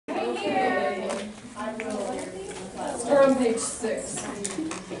page 6.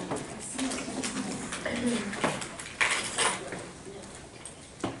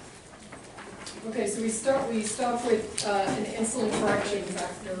 Okay, so we stop with an insulin correction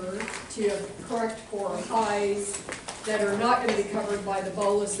factor to correct for highs that are not going to be covered by the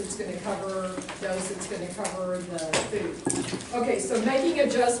bolus that's going to cover dose that's going to cover the food. Okay, so making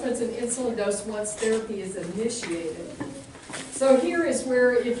adjustments in insulin dose once therapy is initiated. So here is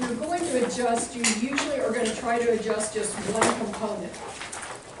where if you're going to adjust, you usually are going to try to adjust just one component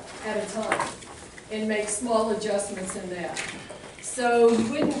at a time and make small adjustments in that. So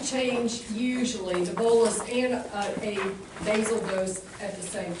you wouldn't change usually the bolus and a basal dose at the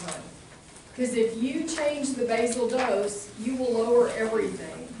same time. Because if you change the basal dose, you will lower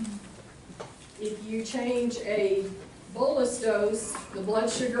everything. If you change a bolus dose, the blood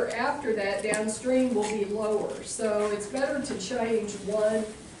sugar after that downstream will be lower. So it's better to change one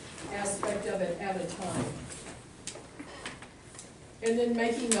aspect of it at a time. And then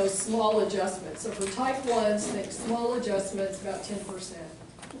making those small adjustments. So for type 1s, make small adjustments, about 10%.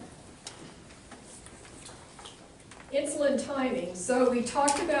 Insulin timing. So we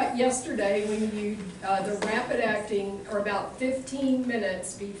talked about yesterday when you, the rapid acting are about 15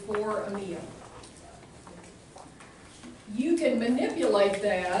 minutes before a meal. You can manipulate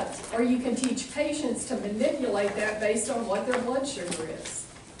that, or you can teach patients to manipulate that based on what their blood sugar is.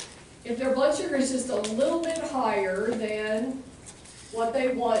 If their blood sugar is just a little bit higher than what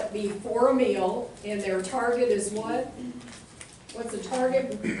they want before a meal, and their target is what? What's the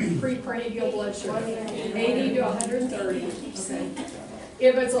target preprandial blood sugar? 80 to 130. Okay.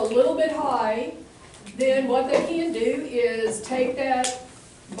 If it's a little bit high, then what they can do is take that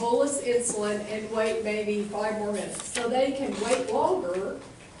bolus insulin and wait maybe 5 more minutes. So they can wait longer,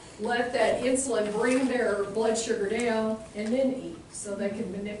 let that insulin bring their blood sugar down, and then eat. So they can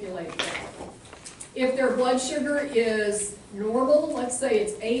manipulate that. If their blood sugar is normal, let's say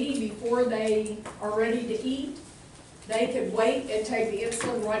it's 80 before they are ready to eat, they could wait and take the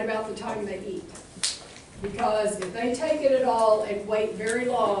insulin right about the time they eat. Because if they take it at all and wait very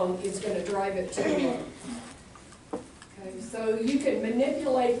long, it's going to drive it too low. Okay, so you can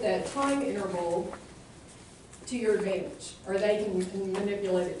manipulate that time interval to your advantage, or they can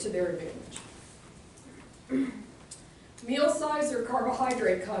manipulate it to their advantage. Meal size or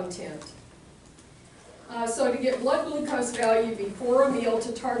carbohydrate content. So to get blood glucose value before a meal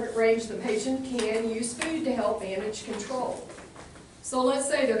to target range, the patient can use food to help manage control. So let's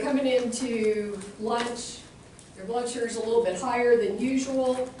say they're coming into lunch, their blood sugar is a little bit higher than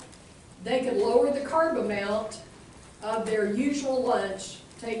usual. They can lower the carb amount of their usual lunch,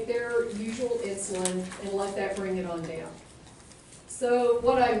 take their usual insulin, and let that bring it on down. So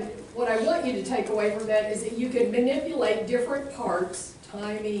what I want you to take away from that is that you can manipulate different parts,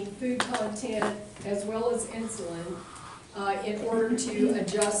 timing, food content, as well as insulin, in order to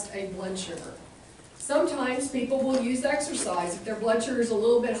adjust a blood sugar. Sometimes people will use exercise. If their blood sugar is a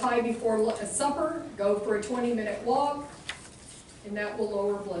little bit high before supper, go for a 20-minute walk, and that will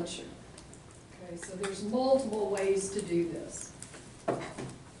lower blood sugar. Okay, so there's multiple ways to do this.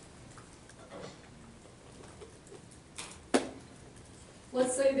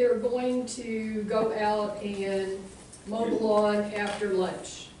 Let's say they're going to go out and mow the lawn after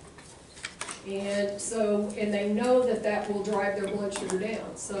lunch. And they know that that will drive their blood sugar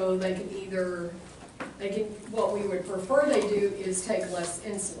down. So they can what we would prefer they do is take less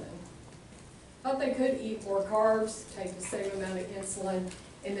insulin. But they could eat more carbs, take the same amount of insulin,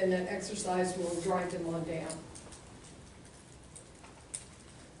 and then that exercise will drive them on down.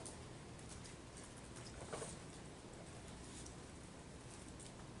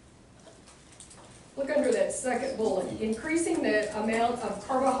 Look under that second bullet. Increasing the amount of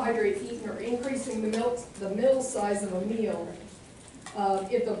carbohydrate eaten or increasing the meal size of a meal,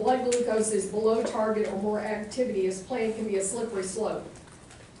 if the blood glucose is below target or more activity is planned, can be a slippery slope,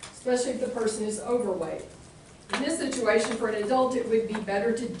 especially if the person is overweight. In this situation, for an adult, it would be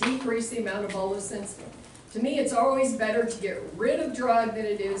better to decrease the amount of bolus insulin. To me, it's always better to get rid of drug than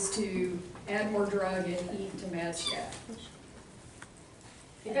it is to add more drug and eat to match that.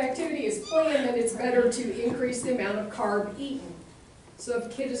 If activity is planned, then it's better to increase the amount of carb eaten. So if a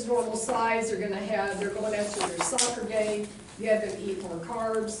kid is normal size, they're going after their soccer game, you have them eat more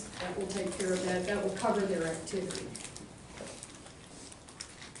carbs, that will take care of that, that will cover their activity.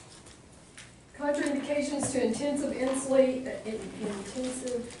 Contraindications to intensive insulin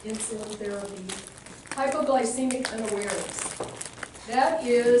therapy. Hypoglycemic unawareness. That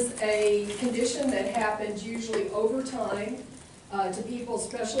is a condition that happens usually over time to people,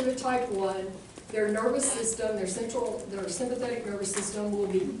 especially with type 1, their nervous system, their sympathetic nervous system will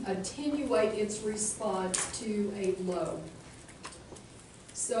attenuate its response to a low.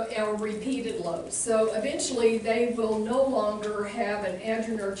 So, a repeated low. So eventually they will no longer have an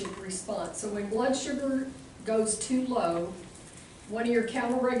adrenergic response. So when blood sugar goes too low, one of your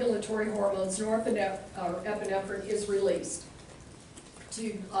counter-regulatory hormones, norepinephrine, is released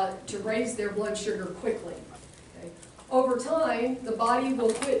to raise their blood sugar quickly. Okay. Over time, the body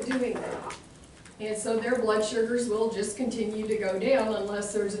will quit doing that. And so their blood sugars will just continue to go down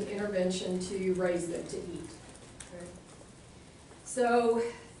unless there's an intervention to raise them to eat. Okay. So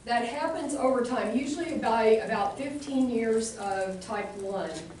that happens over time. Usually by about 15 years of type 1,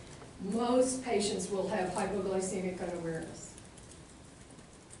 most patients will have hypoglycemic unawareness.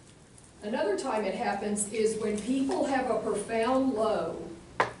 Another time it happens is when people have a profound low,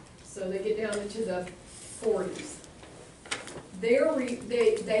 so they get down into the 40s.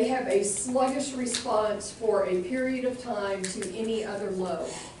 They have a sluggish response for a period of time to any other low.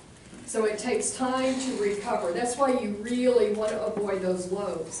 So it takes time to recover. That's why you really want to avoid those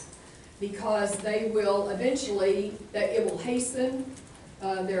lows, because they will eventually, it will hasten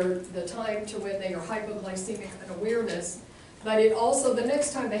the time to when they are hypoglycemic unawareness. But it also, the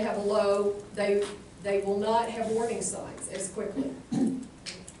next time they have a low, they will not have warning signs as quickly.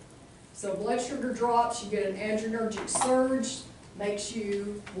 So blood sugar drops, you get an adrenergic surge, makes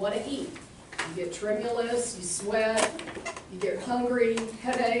you want to eat. You get tremulous, you sweat, you get hungry,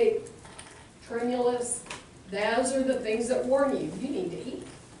 headache, tremulous. Those are the things that warn you, you need to eat.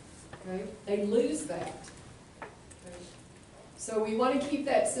 Okay? They lose that. Okay? So we want to keep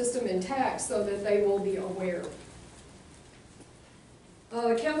that system intact so that they will be aware.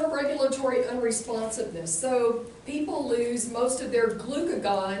 Counter-regulatory unresponsiveness. So people lose most of their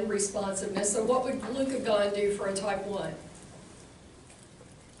glucagon responsiveness. So what would glucagon do for a type 1?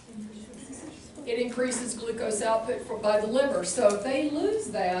 It increases glucose output by the liver. So if they lose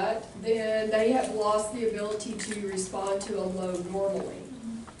that, then they have lost the ability to respond to a low normally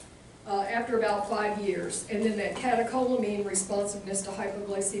after about 5 years. And then that catecholamine responsiveness to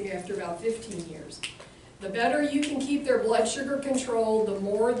hypoglycemia after about 15 years. The better you can keep their blood sugar controlled, the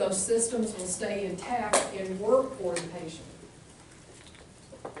more those systems will stay intact and work for the patient.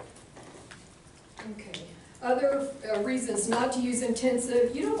 Okay. Other reasons not to use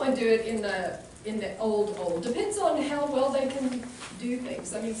intensive, you don't want to do it in the old. Depends on how well they can do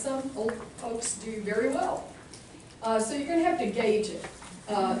things. I mean, some old folks do very well. So you're going to have to gauge it.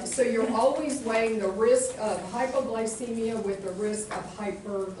 So you're always weighing the risk of hypoglycemia with the risk of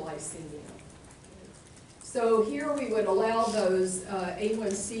hyperglycemia. So here we would allow those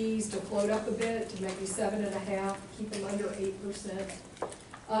A1Cs to float up a bit to maybe 7.5, keep them under 8%.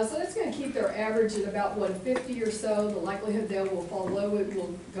 So that's going to keep their average at about 150 or so. The likelihood they will fall low, it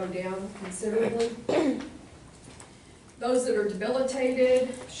will go down considerably. Those that are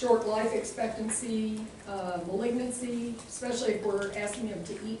debilitated, short life expectancy, malignancy, especially if we're asking them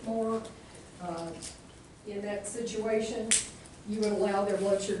to eat more, in that situation, you would allow their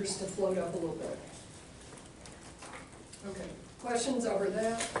blood sugars to float up a little bit. Okay, questions over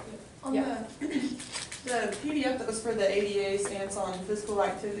that? On the PDF that was for the ADA stance on physical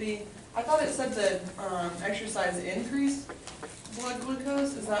activity, I thought it said that exercise increased blood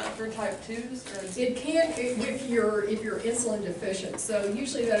glucose. Is that for type 2s? Or It can if you're insulin deficient. So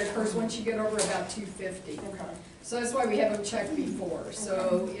usually that occurs once you get over about 250. Okay. So that's why we have them checked before.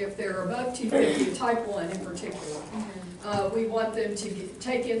 So if they're above 250, type 1 in particular, we want them to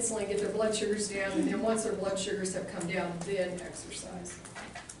take insulin, get their blood sugars down, and then once their blood sugars have come down, then exercise.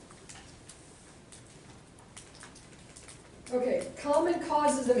 Okay, common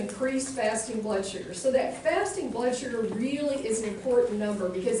causes of increased fasting blood sugar. So that fasting blood sugar really is an important number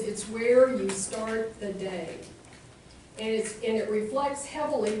because it's where you start the day. And it reflects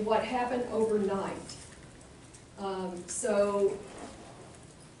heavily what happened overnight. So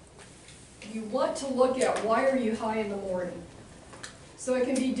you want to look at why are you high in the morning. So it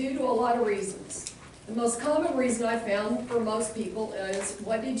can be due to a lot of reasons. The most common reason I found for most people is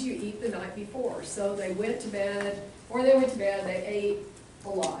what did you eat the night before? So they went to bed, they ate a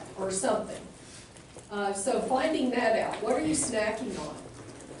lot or something. So finding that out, what are you snacking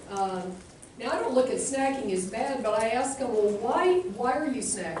on? Now I don't look at snacking as bad, but I ask them, well, why are you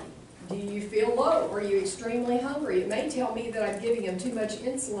snacking? Do you feel low? Are you extremely hungry? It may tell me that I'm giving them too much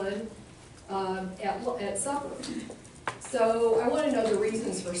insulin at supper. So I want to know the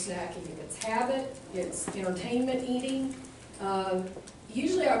reasons for snacking. If it's habit, it's entertainment eating.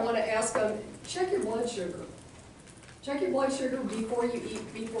 Usually I want to ask them, check your blood sugar. Check your blood sugar before you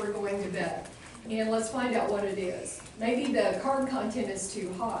eat, before going to bed. And let's find out what it is. Maybe the carb content is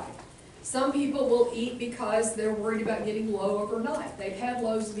too high. Some people will eat because they're worried about getting low overnight. They've had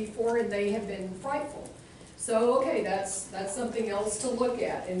lows before and they have been frightful. So, okay, that's something else to look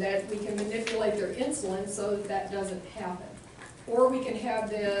at, and that we can manipulate their insulin so that that doesn't happen. Or we can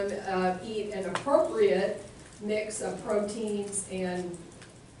have them eat an appropriate mix of proteins and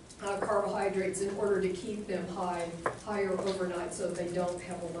carbohydrates in order to keep them higher overnight so they don't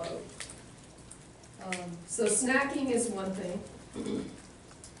have a low. So snacking is one thing.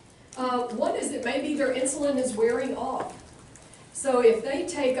 One is that maybe their insulin is wearing off. So if they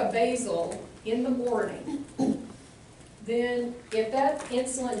take a basal in the morning, then if that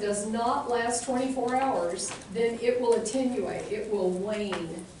insulin does not last 24 hours, then it will attenuate, it will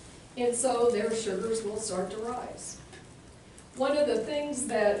wane, and so their sugars will start to rise. One of the things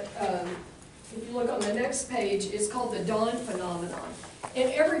that, if you look on the next page, is called the dawn phenomenon,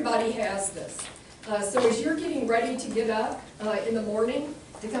 and everybody has this. So as you're getting ready to get up in the morning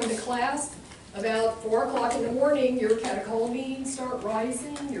to come to class, about 4 o'clock in the morning, your catecholamines start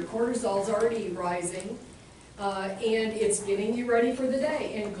rising, your cortisol's already rising, and it's getting you ready for the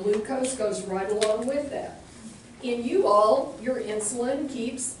day, and glucose goes right along with that. In you all, your insulin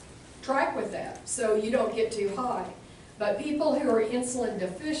keeps track with that, so you don't get too high. But people who are insulin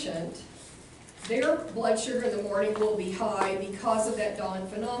deficient, their blood sugar in the morning will be high because of that dawn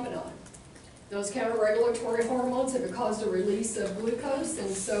phenomenon. Those counter-regulatory hormones have caused a release of glucose,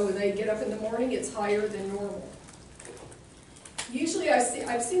 and so when they get up in the morning, it's higher than normal. Usually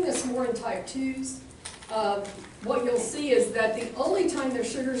I've seen this more in type 2s. What you'll see is that the only time their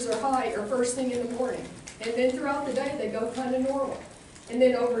sugars are high are first thing in the morning. And then throughout the day, they go kind of normal. And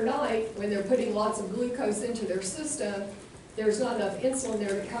then overnight, when they're putting lots of glucose into their system, there's not enough insulin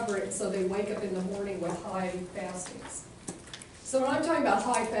there to cover it, so they wake up in the morning with high fastings. So when I'm talking about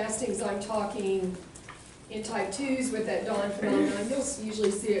high fastings, I'm talking in type 2s with that dawn phenomenon. You'll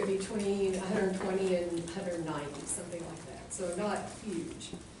usually see it between 120 and 190, something like that. So not huge.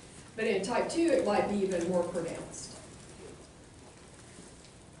 But in type 2, it might be even more pronounced.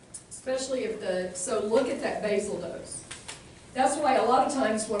 Especially if so look at that basal dose. That's why a lot of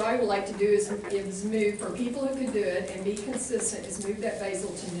times what I would like to do is move, for people who can do it and be consistent, is move that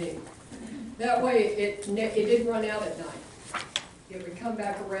basal to noon. That way it didn't run out at night. It would come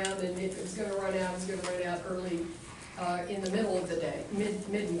back around, and if it was going to run out, it's going to run out early in the middle of the day,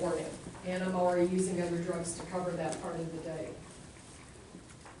 mid-morning. And I'm already using other drugs to cover that part of the day.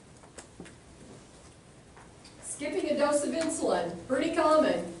 Skipping a dose of insulin, pretty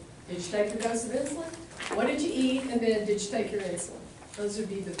common. Did you take your dose of insulin? What did you eat? And then did you take your insulin? Those would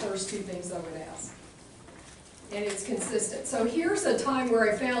be the first two things I would ask. And it's consistent. So here's a time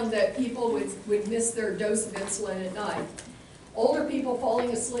where I found that people would miss their dose of insulin at night. Older people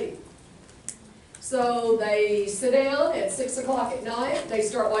falling asleep. So they sit down at 6 o'clock at night, they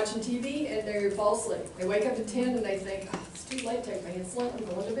start watching TV, and they fall asleep. They wake up at 10 and they think, oh, it's too late to take my insulin, I'm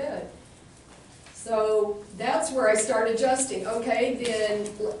going to bed. So that's where I start adjusting. Okay, then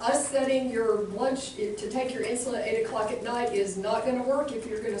us setting your blood, to take your insulin at 8 o'clock at night is not going to work if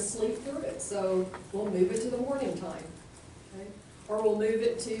you're going to sleep through it. So we'll move it to the morning time, okay? Or we'll move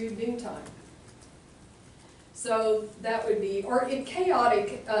it to noontime. So that would be, or in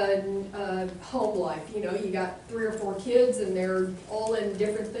chaotic home life, you know, you got 3 or 4 kids and they're all in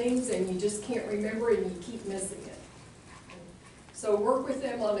different things and you just can't remember and you keep missing it. So work with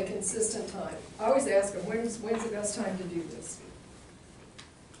them on a consistent time. I always ask them, when's the best time to do this?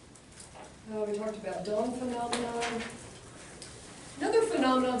 We talked about dawn phenomenon. Another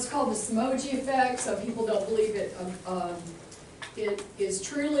phenomenon is called the Smogy effect. Some people don't believe it. It is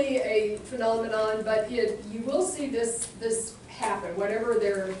truly a phenomenon, but you will see this happen, whatever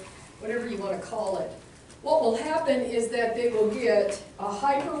you want to call it. What will happen is that they will get a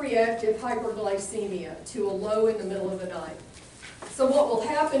hyperreactive hyperglycemia to a low in the middle of the night. So what will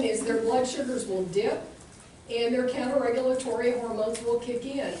happen is their blood sugars will dip and their counter-regulatory hormones will kick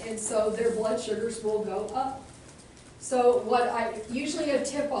in, and so their blood sugars will go up. So usually a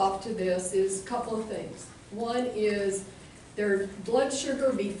tip-off to this is a couple of things. One is their blood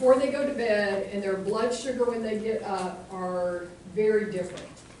sugar before they go to bed and their blood sugar when they get up are very different.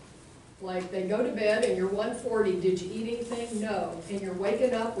 Like they go to bed and you're 140, did you eat anything? No. And you're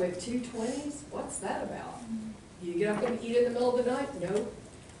waking up with 220s? What's that about? You get up and eat in the middle of the night? No.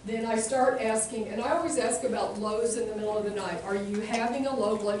 Then I start asking, and I always ask about lows in the middle of the night. Are you having a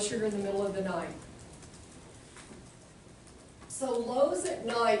low blood sugar in the middle of the night? So lows at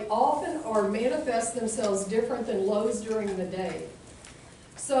night often manifest themselves different than lows during the day.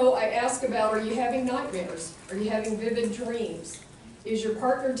 So I ask about, are you having nightmares? Are you having vivid dreams? Is your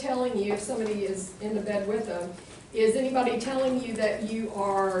partner telling you, if somebody is in the bed with them, Is anybody telling you that you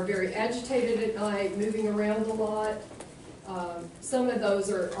are very agitated at night, moving around a lot? Some of those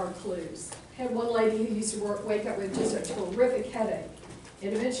are clues. Had one lady who used to wake up with just a terrific headache,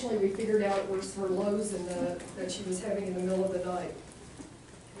 and eventually we figured out it was her lows that she was having in the middle of the night.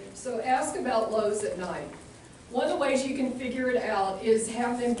 So ask about lows at night. One of the ways you can figure it out is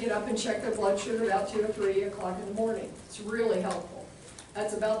have them get up and check their blood sugar about 2 or 3 o'clock in the morning. It's really helpful.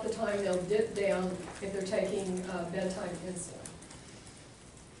 That's about the time they'll dip down if they're taking bedtime insulin.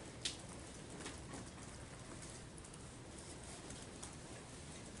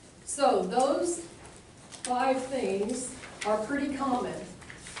 So those 5 things are pretty common.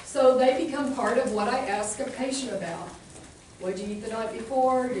 So they become part of what I ask a patient about. What did you eat the night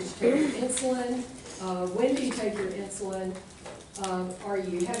before? Did you take your insulin? When do you take your insulin? Are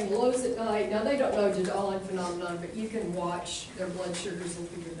you having lows at night? Now they don't know Jadalin phenomenon, but you can watch their blood sugars and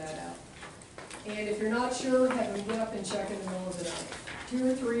figure that out. And if you're not sure, have them get up and check in the middle of the night.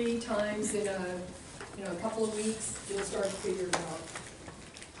 2 or 3 times in a couple of weeks, you'll start to figure it out.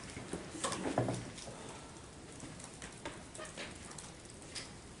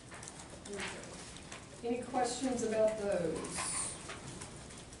 Any questions about those?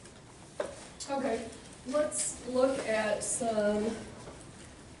 Okay, let's look at some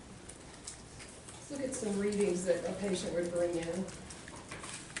readings that a patient would bring in.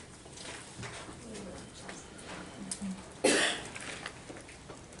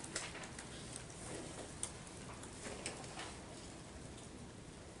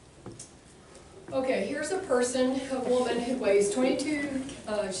 Okay, here's a woman who weighs 22,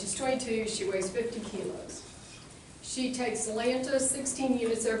 she's 22, she weighs 50 kilos. She takes Lantus 16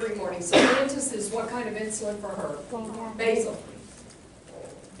 units every morning. So Lantus is what kind of insulin for her? Basal.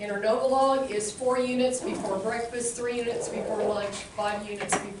 And her Novolog is 4 units before breakfast, 3 units before lunch, 5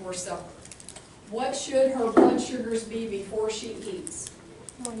 units before supper. What should her blood sugars be before she eats?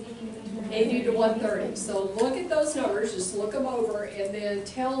 80 to 130. So look at those numbers, just look them over, and then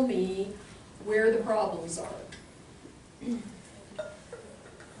tell me where the problems are.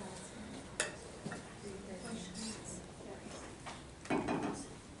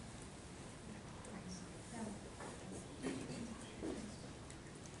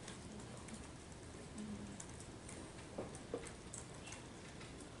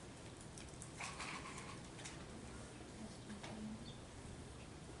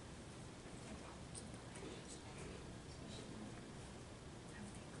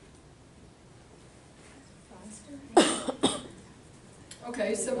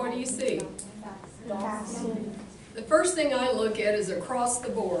 Okay, so what do you see? The first thing I look at is across the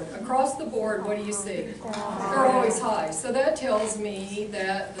board. Across the board, what do you see? They're always high. So that tells me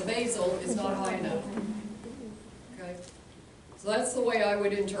that the basal is not high enough. Okay? So that's the way I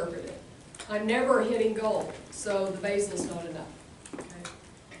would interpret it. I'm never hitting goal, so the basal's not enough. Okay?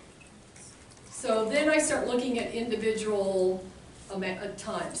 So then I start looking at individual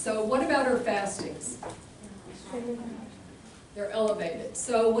times. So what about her fastings? They're elevated.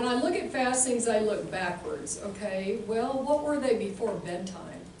 So when I look at fastings, I look backwards, okay? Well, what were they before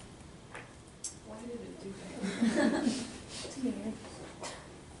bedtime? Why did it do that?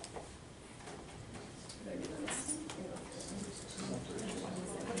 Maybe that's,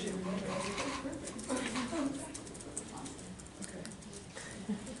 okay.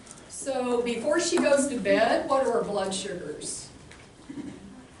 So before she goes to bed, what are her blood sugars?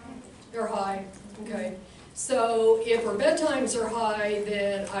 They're high, okay? So if her bedtimes are high,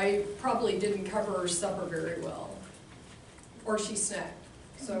 then I probably didn't cover her supper very well. Or she snacked.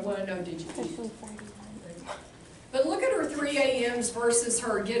 So I want to know, did you eat? But look at her 3 a.m.s versus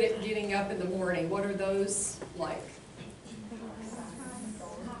her getting up in the morning. What are those like?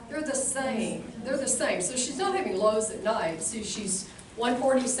 They're the same. They're the same. So she's not having lows at night. So she's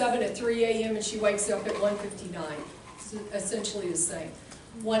 147 at 3 a.m. and she wakes up at 159. It's essentially the same.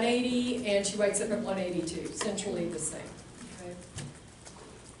 180 and she wakes up at 182, essentially the same. Okay.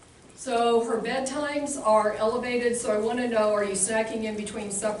 So her bedtimes are elevated, so I want to know, are you snacking in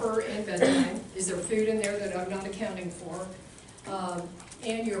between supper and bedtime? Is there food in there that I'm not accounting for?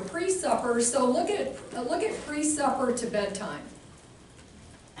 And your pre-supper, so look at pre-supper to bedtime.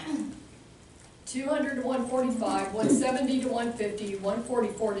 200 to 145, 170 to 150,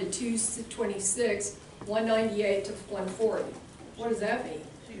 144 to 226, 198 to 140. What does that mean?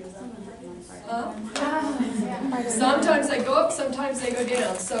 Huh? Sometimes they go up, sometimes they go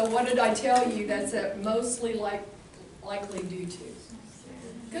down. So what did I tell you that's mostly likely due to?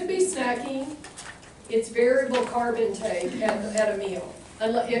 Could be snacking. It's variable carb intake at a meal.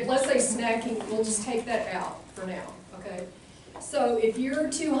 Let's say snacking, we'll just take that out for now, okay? So if you're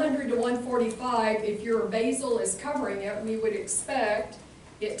 200 to 145, if your basal is covering it, we would expect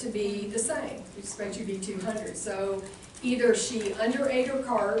it to be the same. We expect you to be 200. So either she underate her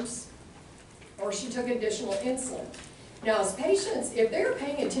carbs or she took additional insulin. Now as patients, if they're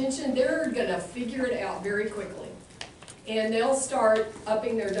paying attention, they're gonna figure it out very quickly. And they'll start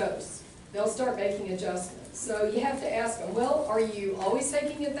upping their dose. They'll start making adjustments. So you have to ask them, well, are you always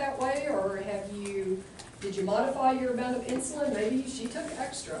taking it that way, or did you modify your amount of insulin? Maybe she took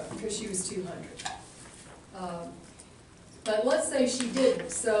extra because she was 200. But let's say she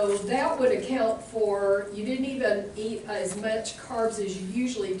didn't, so that would account for, you didn't even eat as much carbs as you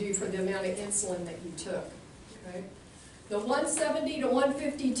usually do for the amount of insulin that you took, okay? The 170 to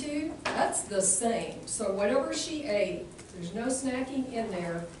 152, that's the same. So whatever she ate, there's no snacking in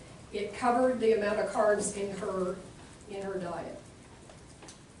there, it covered the amount of carbs in her diet.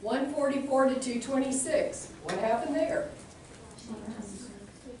 144 to 226, what happened there?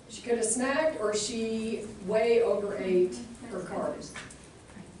 She could have snacked or she way overate her carbs.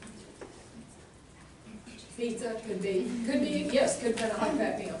 Pizza could be, yes, could have been a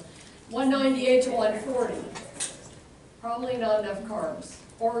high-fat meal. 198 to 140, probably not enough carbs,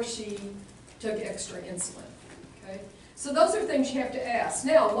 or she took extra insulin, okay? So those are things you have to ask.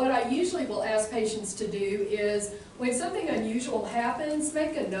 Now, what I usually will ask patients to do is, when something unusual happens,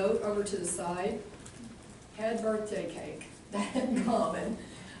 make a note over to the side. Had birthday cake, that's common.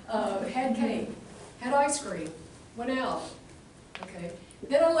 Had cake, had ice cream, went out, okay.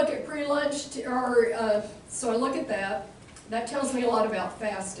 Then I look at pre-lunch, so I look at that. That tells me a lot about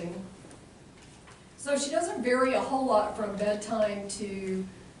fasting. So she doesn't vary a whole lot from bedtime to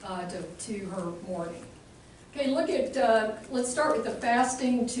her morning. Okay, look at, let's start with the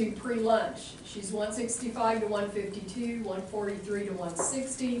fasting to pre-lunch. She's 165 to 152, 143 to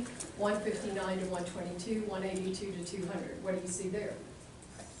 160, 159 to 122, 182 to 200. What do you see there?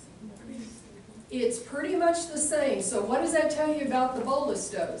 It's pretty much the same. So what does that tell you about the bolus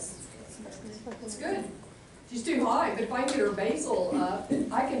dose? It's good. She's too high, but if I can get her basal up,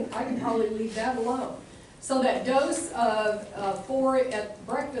 I can probably leave that alone. So that dose of 4 at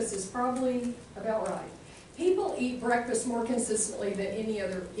breakfast is probably about right. People eat breakfast more consistently than any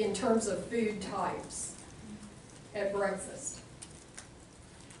other in terms of food types at breakfast.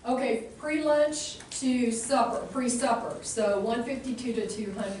 Okay, pre-lunch to supper, pre-supper. So 152 to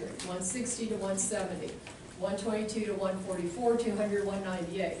 200, 160 to 170, 122 to 144, 200,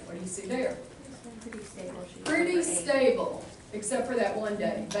 198. What do you see there? Pretty stable. Pretty stable, except for that one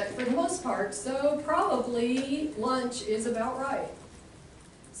day. But for the most part, so probably lunch is about right.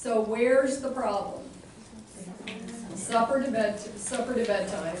 So where's the problem? Supper to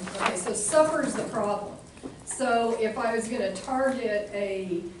bedtime. Okay, so supper is the problem. So if I was going to target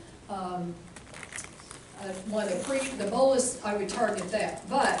the bolus, I would target that.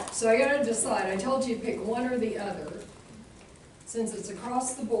 But, so I got to decide. I told you to pick one or the other. Since it's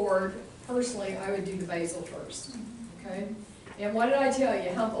across the board, personally, I would do the basal first. Okay? And what did I tell you?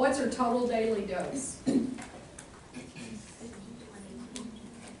 What's her total daily dose?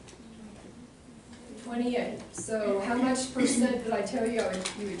 28. So how much percent did I tell you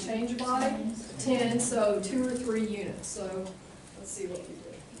you would change by? 10, so 2 or 3 units. So let's see what we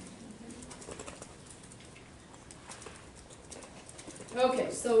did. Okay,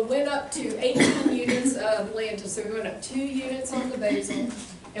 so went up to 18 units of Lanta. So we went up 2 units on the basal,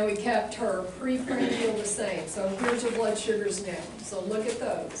 and we kept her preprandial the same. So here's her blood sugars now. So look at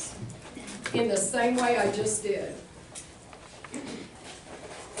those in the same way I just did.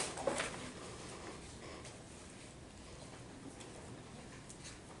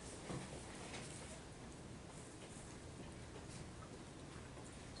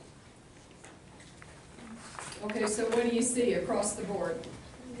 Okay, so what do you see across the board?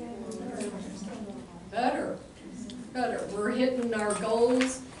 Better. Better. We're hitting our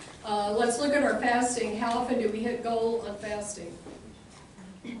goals. Let's look at our fasting. How often do we hit goal on fasting?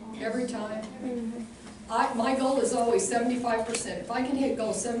 Every time. My goal is always 75%. If I can hit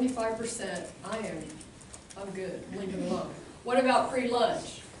goal 75%, I'm good. Leave it alone. What about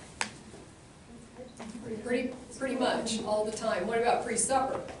pre-lunch? Pretty much all the time. What about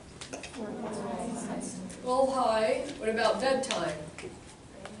pre-supper? Goal high. What about bedtime?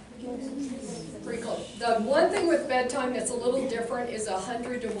 Pretty close. The one thing with bedtime that's a little different is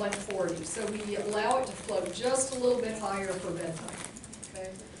 100 to 140. So we allow it to float just a little bit higher for bedtime.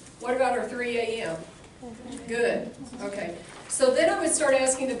 Okay. What about our 3 a.m.? Good. Okay. So then I would start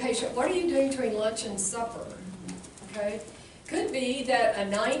asking the patient, what are you doing between lunch and supper? Okay. Could be that a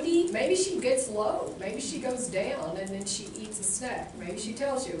 90, maybe she gets low, maybe she goes down and then she eats a snack. Maybe she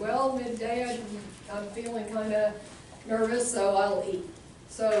tells you, well, midday I'm feeling kind of nervous, so I'll eat.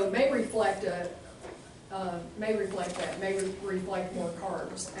 So it may reflect that, may reflect more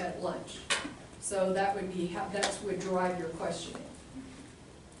carbs at lunch. So that would be how, that would drive your questioning.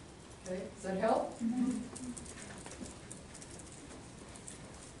 Okay, does that help? Mm-hmm.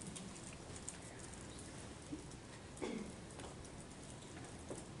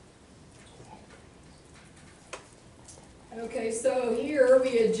 Okay, so here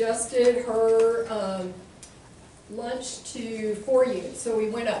we adjusted her lunch to 4 units, so we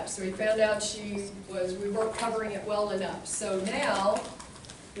went up. So we found out we weren't covering it well enough. So now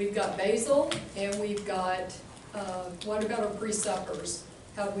we've got basil and we've got, what about our pre-suppers?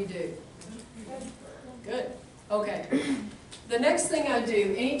 How'd we do? Good, okay. The next thing I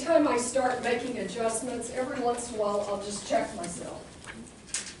do, anytime I start making adjustments, every once in a while I'll just check myself.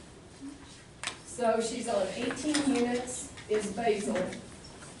 So she's on 18 units is basil.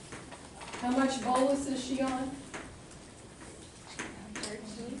 How much bolus is she on?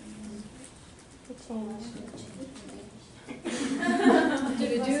 13.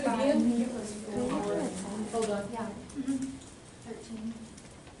 Did it do it again? Hold on. Yeah. 13.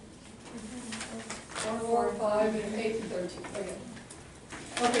 1, 4, 5, and 8, and 13. Okay.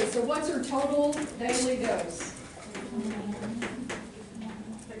 Okay, so what's her total daily dose?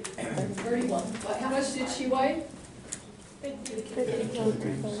 31. How much did she weigh? 50.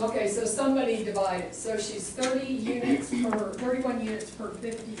 Okay, so somebody divide it. So she's 31 units per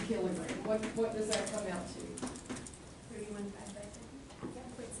 50 kilogram. What does that come out to? 31 divided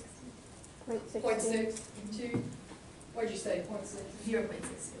by 30. 0.62? What'd you say, 0.6? 0.62.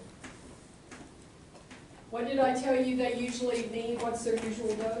 What did I tell you they usually need? What's their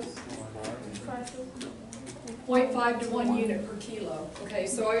usual dose? 0.5 to 1 unit per kilo. Okay,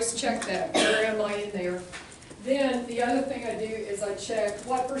 so I always check that. Where am I in there? Then the other thing I do is I check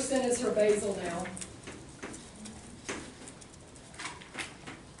what percent is her basil now.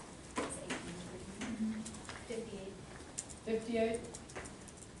 It's 58. 58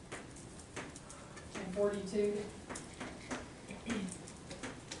 and 42.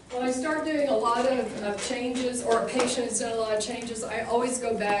 When I start doing a lot of changes, or a patient has done a lot of changes, I always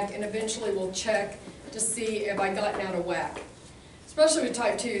go back and eventually will check to see if I gotten out of whack. Especially with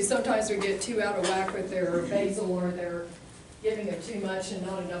type 2, sometimes we get too out of whack with their basil, or they're giving it too much and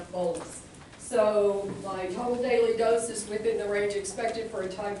not enough bolus. So my total daily dose is within the range expected for a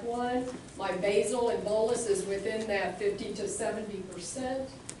type 1. My basal and bolus is within that 50 to 70%,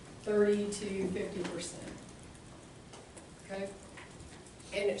 30 to 50%. Okay?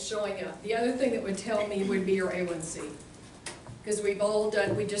 And it's showing up. The other thing that would tell me would be your A1C. Because we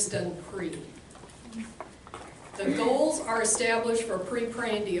just done pre. The goals are established for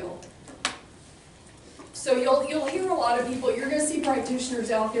pre-prandial. So you'll hear a lot of people, you're going to see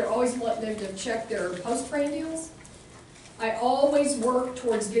practitioners out there always wanting them to check their postprandials. I always work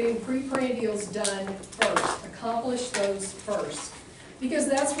towards getting pre-prandials done first, accomplish those first. Because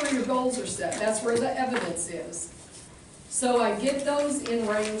that's where your goals are set, that's where the evidence is. So I get those in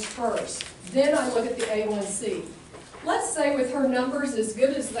range first. Then I look at the A1C. Let's say with her numbers, as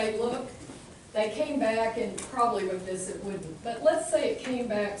good as they look, they came back, and probably with this it wouldn't, but let's say it came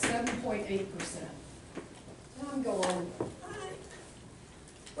back 7.8%. Now I'm going,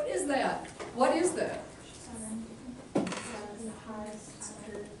 what is that? What is that?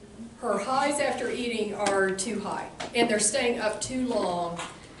 Her highs after eating are too high, and they're staying up too long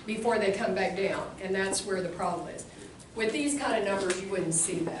before they come back down, and that's where the problem is. With these kind of numbers, you wouldn't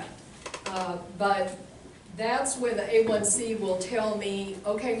see that. But that's when the A1C will tell me,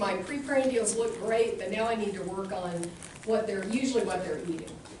 okay, my preprandials look great, but now I need to work on usually what they're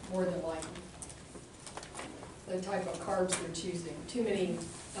eating, more than likely. The type of carbs they're choosing. Too many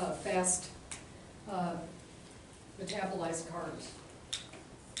fast metabolized carbs.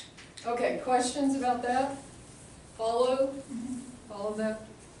 Okay, questions about that? Follow? Follow that?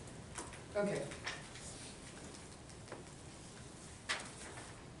 Okay.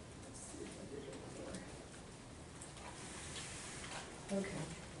 Okay.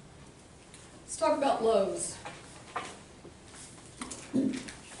 Let's talk about lows.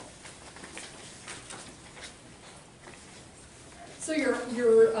 So your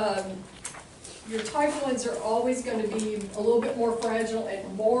type 1s are always going to be a little bit more fragile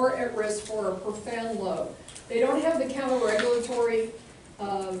and more at risk for a profound low. They don't have the counter-regulatory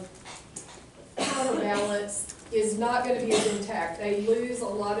counterbalance is not going to be as intact. They lose a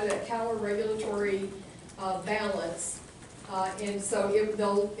lot of that counter-regulatory balance. And so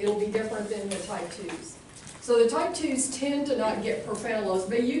it'll be different than the type 2s. So the type 2s tend to not get profound lows,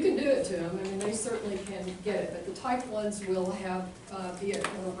 but you can do it to them. I mean, they certainly can get it, but the type 1s will be at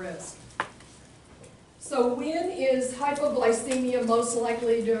more risk. So when is hypoglycemia most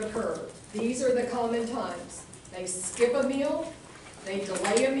likely to occur? These are the common times. They skip a meal, they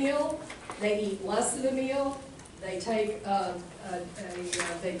delay a meal, they eat less than a meal, they take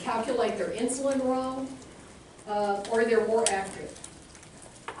they calculate their insulin wrong, or they're more active.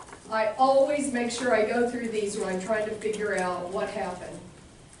 I always make sure I go through these when I'm trying to figure out what happened.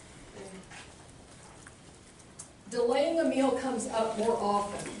 Delaying a meal comes up more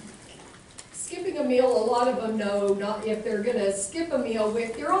often. Skipping a meal, a lot of them know not if they're going to skip a meal.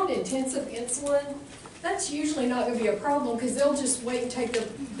 If they're on intensive insulin, that's usually not going to be a problem because they'll just wait and take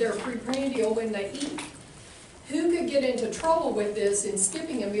their preprandial when they eat. Who could get into trouble with this in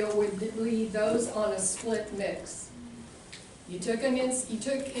skipping a meal would be those on a split mix. You took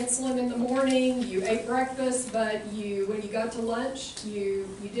insulin in the morning, you ate breakfast, but when you got to lunch, you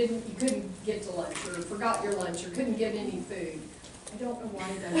couldn't get to lunch, or forgot your lunch, or couldn't get any food. I don't know why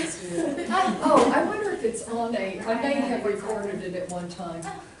that is doing. Oh, I wonder if it's on I may have recorded it at one time.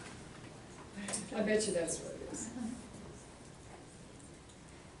 I bet you that's what it is.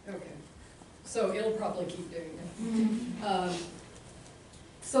 Okay, so it'll probably keep doing it.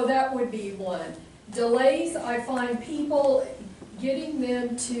 So that would be one. Delays, I find people getting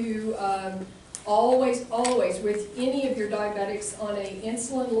them to always, with any of your diabetics on an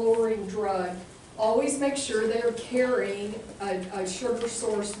insulin-lowering drug, always make sure they're carrying a sugar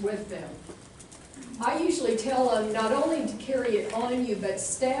source with them. I usually tell them not only to carry it on you, but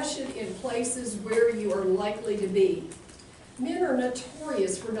stash it in places where you are likely to be. Men are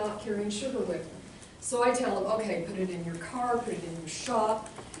notorious for not carrying sugar with them. So I tell them, okay, put it in your car, put it in your shop.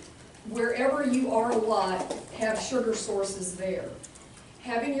 Wherever you are a lot, have sugar sources there.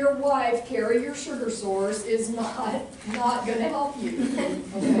 Having your wife carry your sugar source is not going to help you.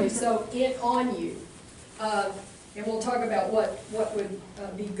 Okay, so on you. And we'll talk about what would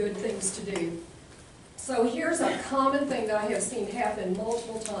be good things to do. So here's a common thing that I have seen happen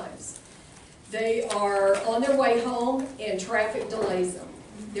multiple times. They are on their way home and traffic delays them.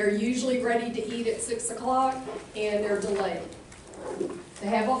 They're usually ready to eat at 6 o'clock and they're delayed. They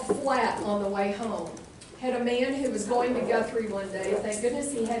have a flat on the way home. Had a man who was going to Guthrie one day. Thank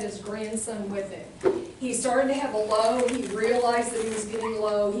goodness he had his grandson with him. He started to have a low. He realized that he was getting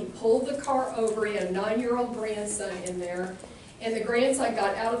low. He pulled the car over. He had a 9-year-old grandson in there. And the grandson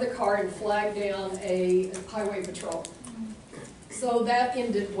got out of the car and flagged down a highway patrol. So that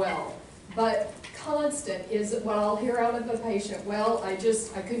ended well. But constant is what I'll hear out of a patient. Well, I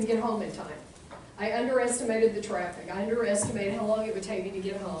couldn't get home in time. I underestimated the traffic. I underestimated how long it would take me to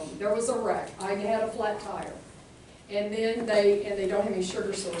get home. There was a wreck. I had a flat tire. And then they don't have any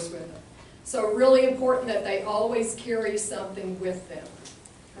sugar source with them. So really important that they always carry something with them.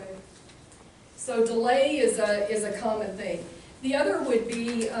 Okay? So delay is a common thing. The other would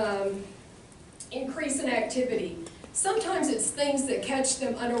be increase in activity. Sometimes it's things that catch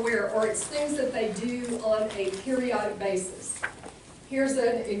them unaware, or it's things that they do on a periodic basis. Here's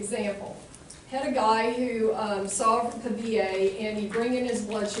an example. Had a guy who saw the VA, and he'd bring in his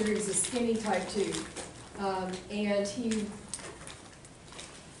blood sugar. He was a skinny type 2.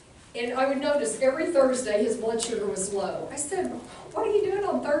 And I would notice every Thursday his blood sugar was low. I said, what are you doing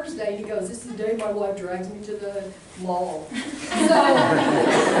on Thursday? He goes, this is the day my wife drags me to the mall. So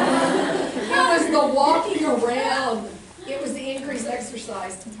it was the walking around. It was the increased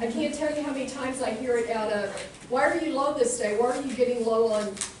exercise. I can't tell you how many times I hear it out of, why are you low this day? Why are you getting low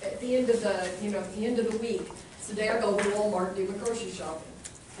at the end of the week? So today I go to Walmart and do my grocery shopping.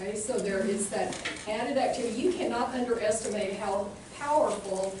 Okay, so there is that added activity. You cannot underestimate how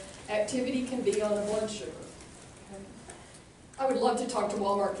powerful activity can be on the blood sugar. Okay? I would love to talk to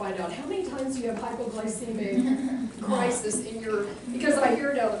Walmart and find out how many times you have hypoglycemic crisis in your, because I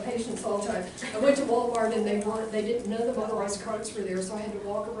hear it out of patients all the time. I went to Walmart and none of the motorized carts were there, so I had to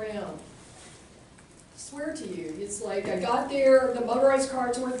walk around. I swear to you, it's like I got there, the motorized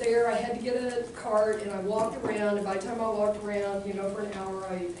carts weren't there, I had to get a cart and I walked around, and by the time I walked around, for an hour,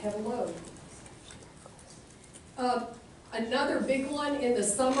 I had a load. Another big one in the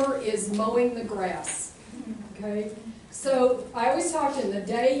summer is mowing the grass. Okay? So I always talk to them, the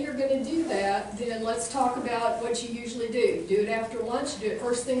day you're going to do that, then let's talk about what you usually do. Do it after lunch, do it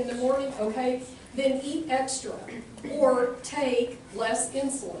first thing in the morning, okay? Then eat extra or take less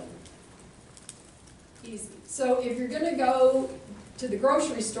insulin. Easy. So if you're going to go to the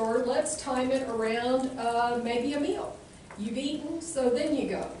grocery store, let's time it around maybe a meal. You've eaten, so then you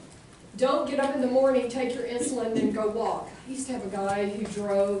go. Don't get up in the morning, take your insulin, then go walk. I used to have a guy who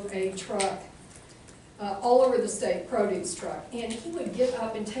drove a truck all over the state, produce truck, and he would get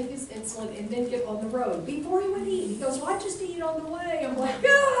up and take his insulin and then get on the road before he would eat. He goes, well, I just eat on the way. I'm like,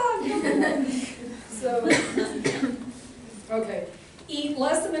 God! So, okay, eat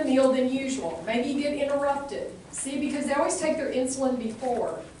less of a meal than usual. Maybe you get interrupted. See, because they always take their insulin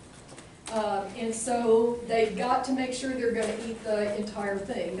before. And so they've got to make sure they're gonna eat the entire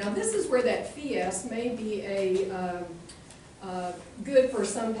thing. Now this is where that Fias may be good for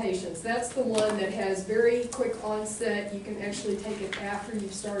some patients. That's the one that has very quick onset. You can actually take it after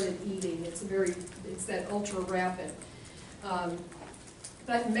you've started eating. It's that ultra rapid.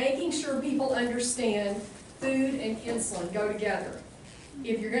 But making sure people understand food and insulin go together.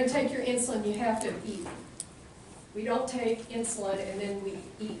 If you're gonna take your insulin, you have to eat. We don't take insulin and then we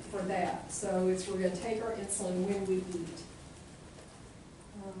eat for that. So we're going to take our insulin when we eat.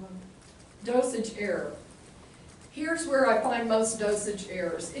 Dosage error. Here's where I find most dosage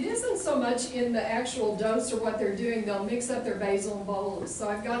errors. It isn't so much in the actual dose or what they're doing. They'll mix up their basal and bolus. So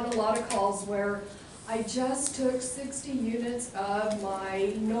I've gotten a lot of calls where I just took 60 units of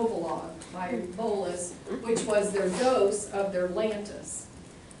my Novolog, my bolus, which was their dose of their Lantus.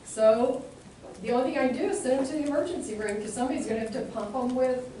 So the only thing I do is send them to the emergency room because somebody's going to have to pump them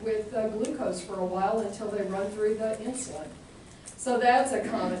with glucose for a while until they run through the insulin. So that's a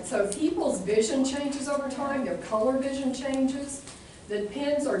comment. So people's vision changes over time, their color vision changes. The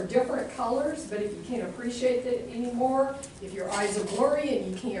pens are different colors, but if you can't appreciate it anymore, if your eyes are blurry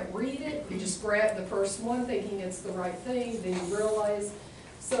and you can't read it, you just grab the first one thinking it's the right thing, then you realize.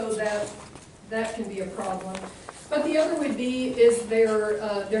 So that can be a problem. But the other would be is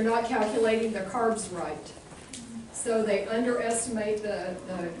they're not calculating the carbs right. So they underestimate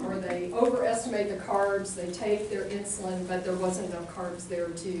or they overestimate the carbs. They take their insulin, but there wasn't enough carbs there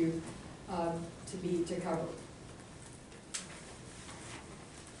to cover.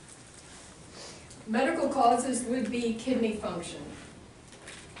 Medical causes would be kidney function.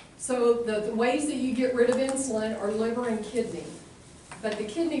 So the ways that you get rid of insulin are liver and kidney. But the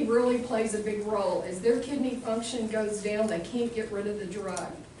kidney really plays a big role. As their kidney function goes down, they can't get rid of the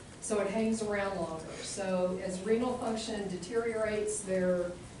drug. So it hangs around longer. So as renal function deteriorates,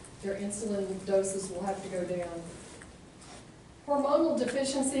 their insulin doses will have to go down. Hormonal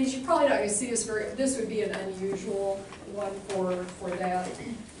deficiencies, you're probably not going to see this would be an unusual one for that.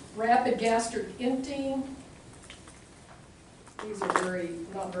 Rapid gastric emptying. These are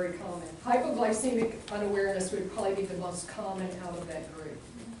not very common. Hypoglycemic unawareness would probably be the most common out of that group.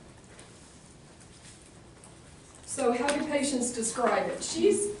 So how do patients describe it? This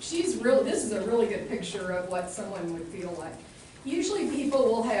is a really good picture of what someone would feel like. Usually people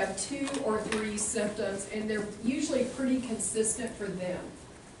will have 2 or 3 symptoms, and they're usually pretty consistent for them.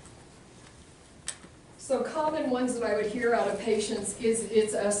 So common ones that I would hear out of patients is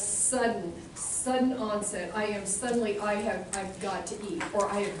it's a sudden onset. I've got to eat, or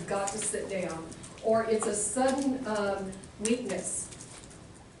I have got to sit down, or it's a sudden weakness.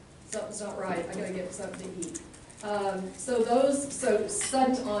 Something's not right. I gotta get something to eat. So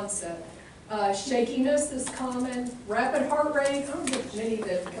sudden onset. Shakiness is common. Rapid heart rate. I don't get many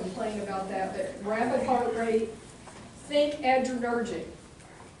that complain about that, but rapid heart rate. Think adrenergic.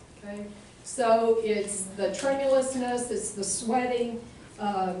 Okay. So it's the tremulousness, it's the sweating,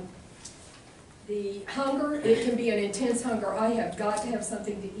 the hunger. It can be an intense hunger. I have got to have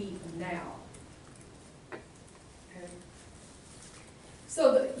something to eat now. Okay.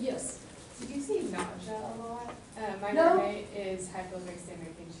 So yes. Do you see nausea a lot? My No. roommate is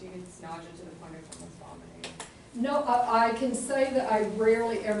hypoglycemic and she gets nausea to the point of almost vomiting. No, I can say that I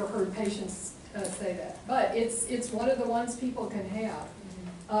rarely ever heard patients say that, but it's one of the ones people can have.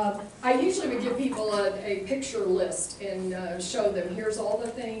 I usually would give people a picture list and show them, here's all the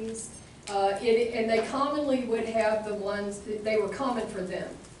things. And they commonly would have the ones that they were common for them.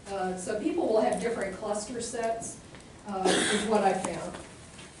 So people will have different cluster sets, is what I found.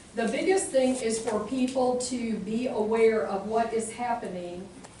 The biggest thing is for people to be aware of what is happening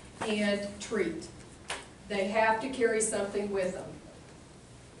and treat. They have to carry something with them.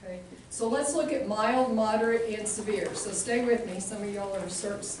 Okay. So let's look at mild, moderate, and severe. So stay with me. Some of y'all are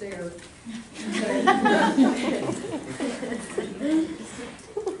starting to stare.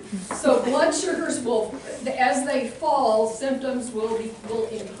 So blood sugars will, as they fall, symptoms will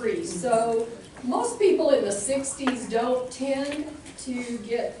increase. So most people in the 60s don't tend to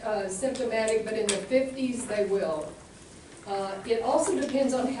get symptomatic, but in the 50s they will. It also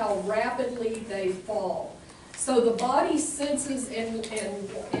depends on how rapidly they fall. So the body senses and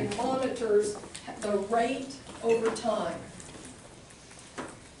monitors the rate over time.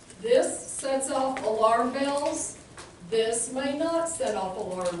 This sets off alarm bells. This may not set off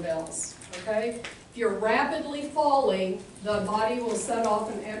alarm bells, okay? If you're rapidly falling, the body will set off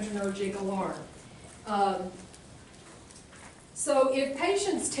an adrenergic alarm. So if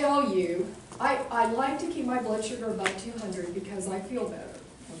patients tell you, I like to keep my blood sugar above 200 because I feel better,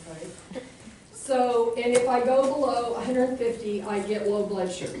 okay? So, and if I go below 150, I get low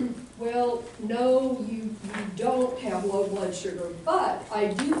blood sugar. Well, no, you don't have low blood sugar, but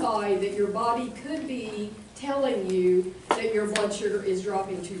I do buy that your body could be telling you that your blood sugar is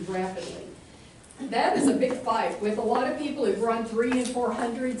dropping too rapidly. That is a big fight with a lot of people who've run 300s and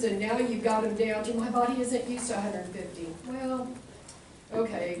 400s, and now you've got them down to, my body isn't used to 150. Well,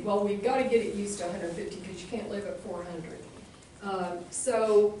 okay, well, we've got to get it used to 150 because you can't live at 400.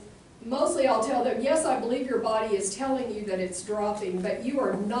 So mostly I'll tell them, yes, I believe your body is telling you that it's dropping, but you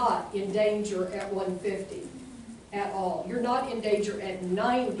are not in danger at 150 at all. You're not in danger at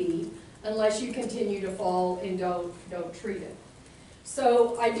 90 unless you continue to fall and don't treat it.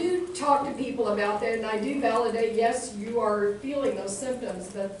 So I do talk to people about that, and I do validate, yes, you are feeling those symptoms,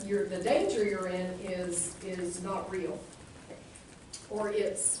 but the danger you're in is not real. Or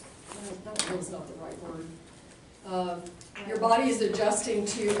it's, not real is not the right word. Your body is adjusting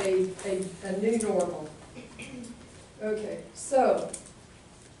to a new normal. Okay, so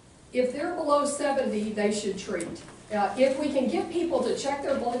if they're below 70, they should treat. If we can get people to check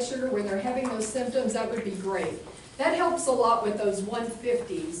their blood sugar when they're having those symptoms, that would be great. That helps a lot with those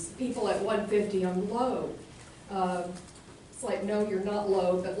 150s, people at 150, I'm low. It's like, no, you're not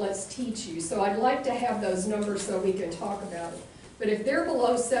low, but let's teach you. So I'd like to have those numbers so we can talk about it. But if they're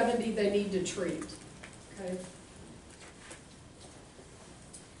below 70, they need to treat, okay?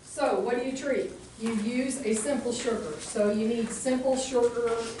 So what do you treat? You use a simple sugar. So you need simple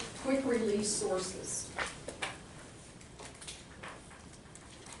sugar, quick release sources.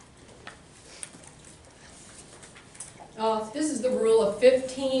 This is the rule of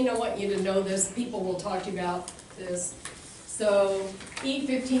 15. I want you to know this. People will talk to you about this. So eat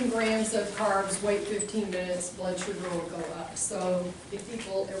 15 grams of carbs, wait 15 minutes, blood sugar will go up. So if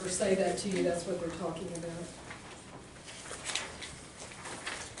people ever say that to you, that's what they're talking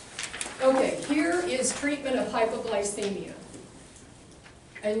about. Okay, here is treatment of hypoglycemia.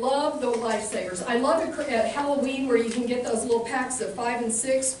 I love the lifesavers. I love it at Halloween where you can get those little packs of 5 and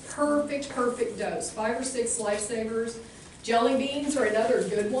 6. Perfect dose. 5 or 6 lifesavers. Jelly beans are another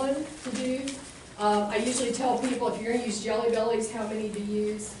good one to do. I usually tell people if you're going to use Jelly Bellies, how many to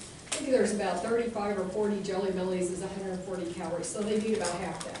use. I think there's about 35 or 40 Jelly Bellies is 140 calories. So they need about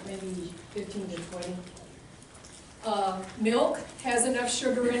half that, maybe 15 to 20. Milk has enough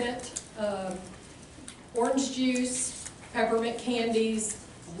sugar in it. Orange juice, peppermint candies,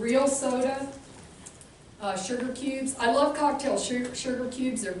 real soda, sugar cubes. I love cocktail sugar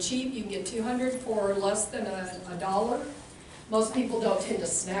cubes. They're cheap. You can get 200 for less than $1. Most people don't tend to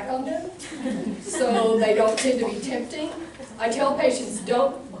snack on them, so they don't tend to be tempting. I tell patients,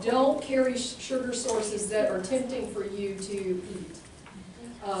 don't carry sugar sources that are tempting for you to eat.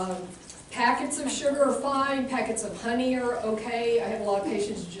 Packets of sugar are fine. Packets of honey are okay. I have a lot of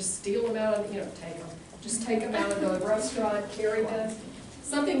patients who just steal them out of, take them. Just take them out of the restaurant, carry them.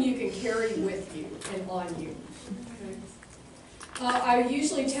 Something you can carry with you and on you. I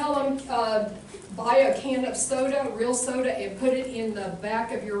usually tell them, buy a can of soda, real soda, and put it in the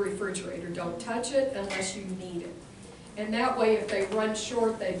back of your refrigerator. Don't touch it unless you need it. And that way, if they run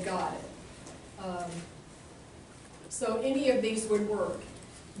short, they've got it. So any of these would work.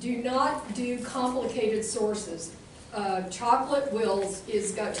 Do not do complicated sources. Chocolate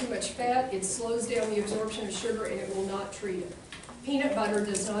is got too much fat, it slows down the absorption of sugar, and it will not treat it. Peanut butter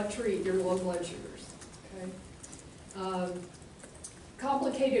does not treat your low blood sugars. Okay?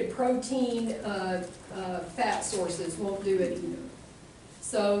 Complicated protein fat sources won't do it either.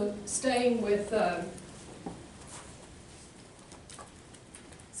 So staying with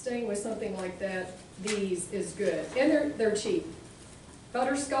something like that, these is good, and they're cheap.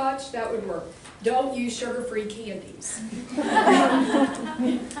 Butterscotch, that would work. Don't use sugar-free candies.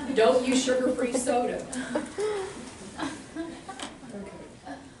 Don't use sugar-free soda.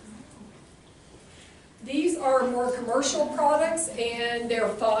 Okay. These are more commercial products, and they're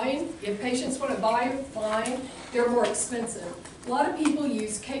fine. If patients want to buy them, fine. They're more expensive. A lot of people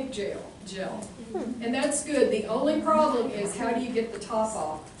use cake gel, and that's good. The only problem is how do you get the top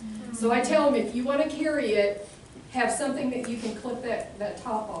off? So I tell them if you want to carry it, have something that you can clip that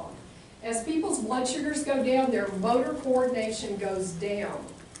top off. As people's blood sugars go down, their motor coordination goes down.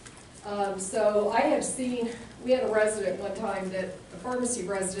 So I have seen, we had a resident one time, a pharmacy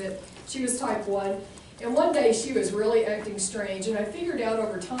resident, she was type 1, and one day she was really acting strange, and I figured out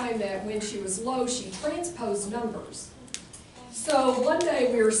over time that when she was low, she transposed numbers. So one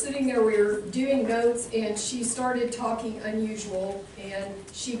day we were sitting there, we were doing notes, and she started talking unusual, and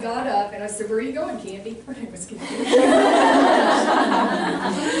she got up, and I said, "Where are you going, Candy?" Her name was Candy.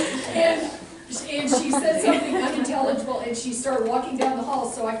 And she said something unintelligible, and she started walking down the hall,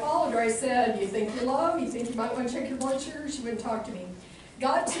 so I followed her. I said, "You think you're low? You think you might want to check your blood sugar?" She wouldn't talk to me.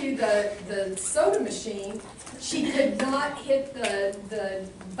 Got to the soda machine, she could not hit the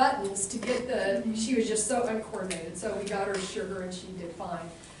buttons to get she was just so uncoordinated, so we got her sugar and she did fine.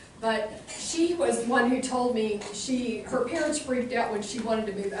 But she was one who told me her parents freaked out when she wanted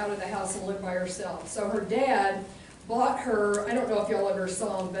to move out of the house and live by herself. So her dad bought her, I don't know if y'all ever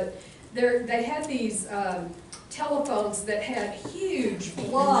saw them, but they had these telephones that had huge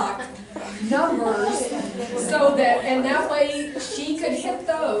block numbers, so that way she could hit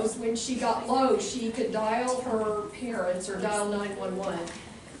those when she got low. She could dial her parents or dial 911.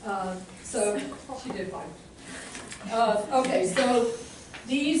 So she did fine. Okay, so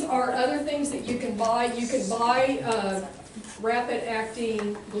these are other things that you can buy. You can buy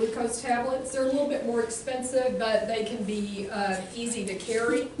rapid-acting glucose tablets. They're a little bit more expensive, but they can be easy to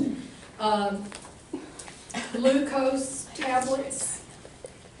carry. Glucose tablets.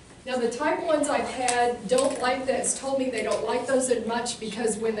 Now the type 1s I've had don't like that. Told me they don't like those as much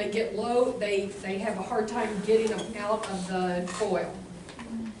because when they get low, they have a hard time getting them out of the foil.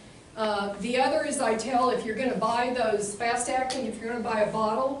 The other is I tell if you're going to buy those fast acting, if you're going to buy a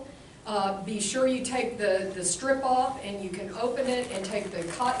bottle, be sure you take the strip off and you can open it and take the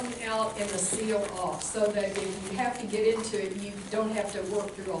cotton out and the seal off so that if you have to get into it, you don't have to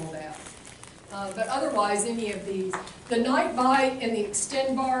work through all that. But otherwise, any of these. The Night Bite and the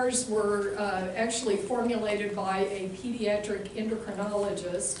Extend bars were actually formulated by a pediatric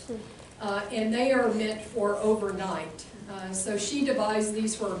endocrinologist, and they are meant for overnight. So she devised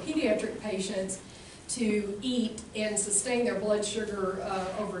these for pediatric patients to eat and sustain their blood sugar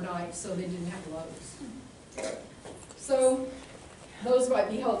overnight so they didn't have lows. So those might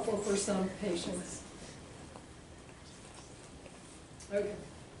be helpful for some patients. Okay.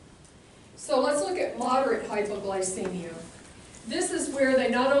 So let's look at moderate hypoglycemia. This is where they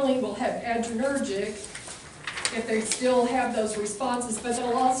not only will have adrenergic, if they still have those responses, but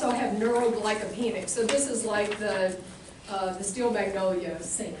they'll also have neuroglycopenic. So this is like the Steel Magnolia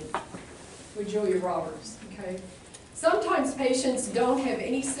scene with Julia Roberts, okay? Sometimes patients don't have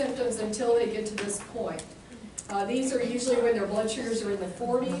any symptoms until they get to this point. These are usually when their blood sugars are in the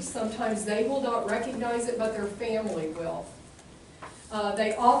 40s. Sometimes they will not recognize it, but their family will.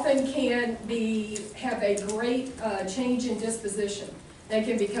 They often can have a great change in disposition. They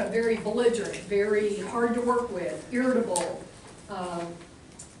can become very belligerent, very hard to work with, irritable,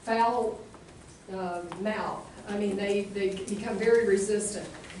 foul mouth. I mean, they become very resistant.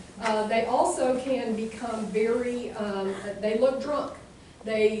 They also can become very, they look drunk.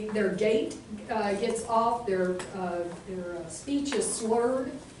 Their gait gets off, their speech is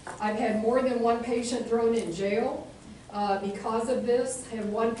slurred. I've had more than one patient thrown in jail because of this. I have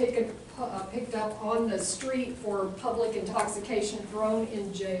one picked up on the street for public intoxication, thrown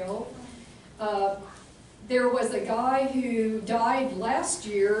in jail. There was a guy who died last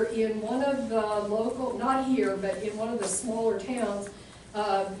year in one of the local, not here, but in one of the smaller towns,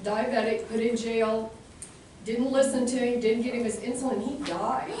 diabetic, put in jail, didn't listen to him, didn't get him his insulin, he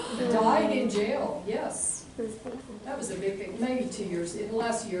died. Died in jail, yes. That was a big thing, maybe 2 years, in the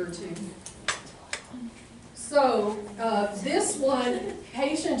last year or two. So this one,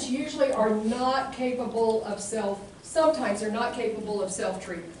 patients usually are not capable of sometimes they're not capable of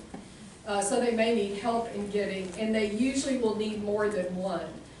self-treatment. So they may need help in getting, and they usually will need more than one.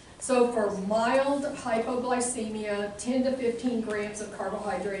 So for mild hypoglycemia, 10 to 15 grams of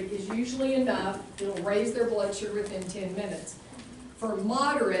carbohydrate is usually enough. It'll raise their blood sugar within 10 minutes. For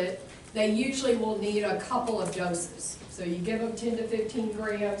moderate, they usually will need a couple of doses. So you give them 10 to 15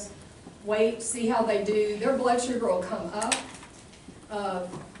 grams, wait, see how they do. Their blood sugar will come up,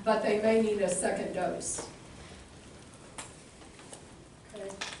 but they may need a second dose. Okay.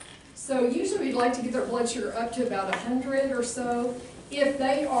 So usually we'd like to get their blood sugar up to about 100 or so. If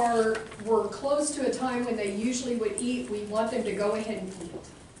they were close to a time when they usually would eat, we want them to go ahead and eat.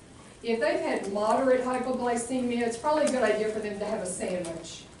 If they've had moderate hypoglycemia, it's probably a good idea for them to have a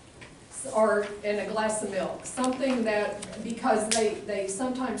sandwich and a glass of milk. Something that, because they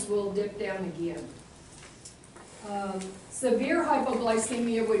sometimes will dip down again. Severe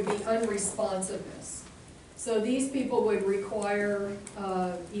hypoglycemia would be unresponsiveness. So these people would require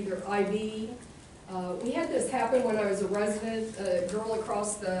either IV. We had this happen when I was a resident. A girl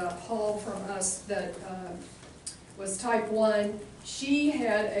across the hall from us that was type 1 She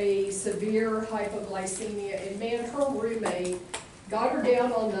had a severe hypoglycemia, and man, her roommate got her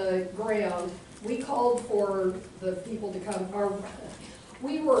down on the ground. We called for the people to come,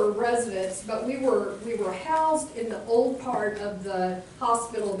 we were residents, but we were housed in the old part of the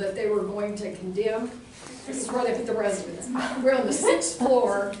hospital that they were going to condemn. This is where they put the residents. We're on the 6th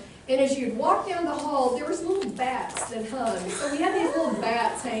floor, and as you'd walk down the hall, there was little bats that hung. So we had these little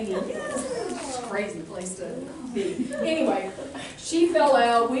bats hanging. It was a crazy place to be. Anyway, she fell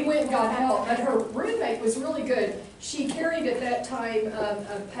out. We went and got help, but her roommate was really good. She carried at that time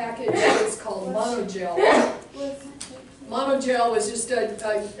a package that was called Monogel. Monogel was just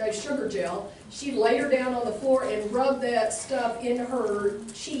a sugar gel. She laid her down on the floor and rubbed that stuff in her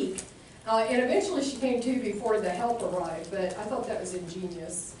cheek. And eventually she came to before the help arrived, but I thought that was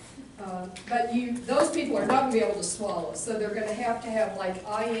ingenious. But those people are not going to be able to swallow, so they're going to have like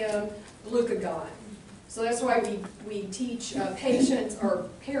IM glucagon. So that's why we teach patients or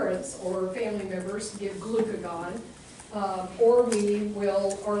parents or family members to give glucagon, or we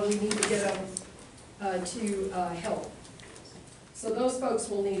need to get them to help. So those folks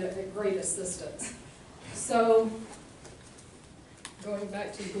will need a great assistance. So going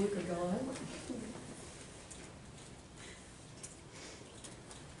back to glucagon.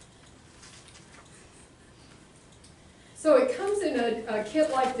 So it comes in a kit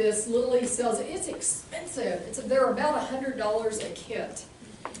like this. Lily sells it. It's expensive. They're about $100 a kit.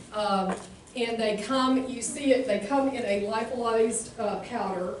 And they come, you see it, they come in a lyophilized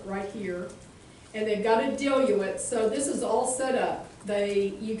powder right here. And they've got a diluent. So this is all set up.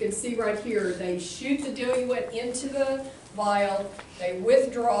 You can see right here, they shoot the diluent into the vial, they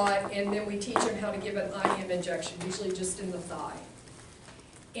withdraw it, and then we teach them how to give an IM injection, usually just in the thigh.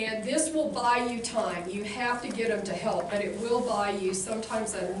 And this will buy you time. You have to get them to help, but it will buy you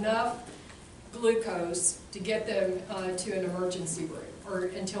sometimes enough glucose to get them to an emergency room, or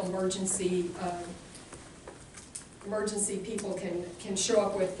until emergency people can show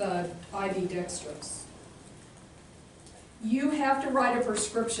up with IV dextrose. You have to write a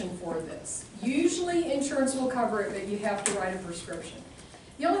prescription for this. Usually insurance will cover it, but you have to write a prescription.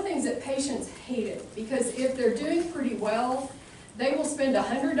 The only thing is that patients hate it, because if they're doing pretty well, they will spend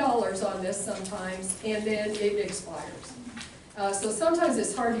 $100 on this sometimes, and then it expires. So sometimes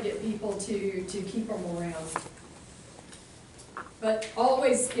it's hard to get people to keep them around. But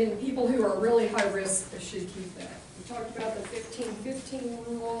always, in people who are really high risk, they should keep that. We talked about the 15-15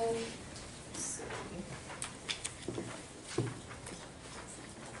 rule. Let's see.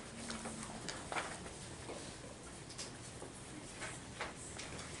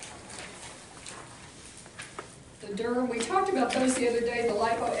 Derm, we talked about those the other day, the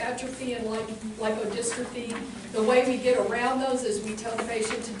lipoatrophy and lipodystrophy. The way we get around those is we tell the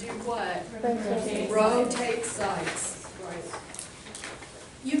patient to do what? Rotate sites. Right.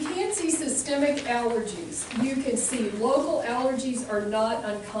 You can see systemic allergies. You can see local allergies are not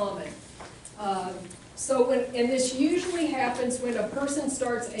uncommon. And this usually happens when a person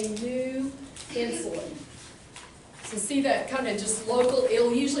starts a new insulin. So see that kind of just local,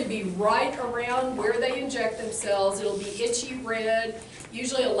 it'll usually be right around where they inject themselves. It'll be itchy red.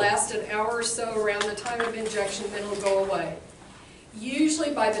 Usually it'll last an hour or so around the time of injection, then it'll go away.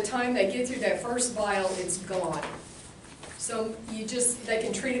 Usually by the time they get through that first vial, it's gone. So they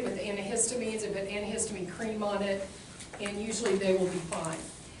can treat it with antihistamines and put antihistamine cream on it, and usually they will be fine.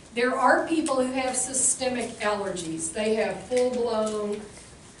 There are people who have systemic allergies. They have full-blown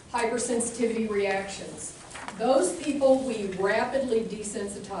hypersensitivity reactions. Those people we rapidly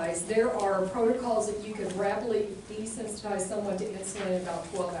desensitize. There are protocols that you can rapidly desensitize someone to insulin in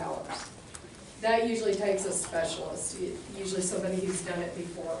about 12 hours. That usually takes a specialist, usually somebody who's done it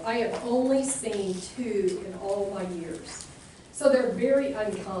before. I have only seen 2 in all my years. So they're very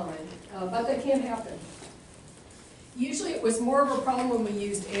uncommon, but they can happen. Usually it was more of a problem when we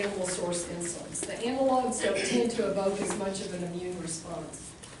used animal source insulins. The analogs don't tend to evoke as much of an immune response.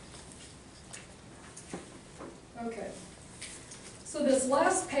 Okay, so this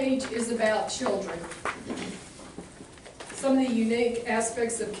last page is about children. Some of the unique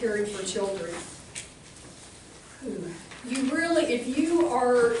aspects of caring for children. You really, if you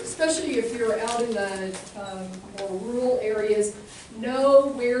are, especially if you're out in the more rural areas, know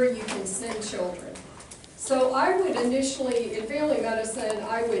where you can send children. So I would initially, in family medicine,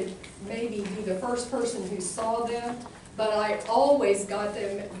 I would maybe be the first person who saw them, but I always got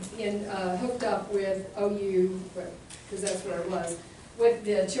them hooked up with OU, because that's where I was, with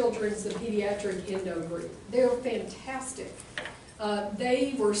the children's, the pediatric endo group. They're fantastic.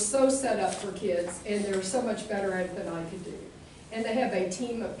 They were so set up for kids, and they're so much better at it than I could do. and they have a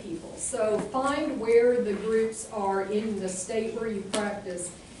team of people. So find where the groups are in the state where you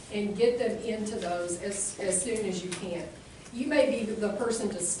practice and get them into those as soon as you can. You may be the person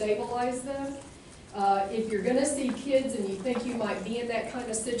to stabilize them. If you're gonna see kids and you think you might be in that kind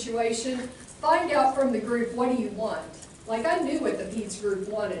of situation, find out from the group, what do you want? Like, I knew what the peds group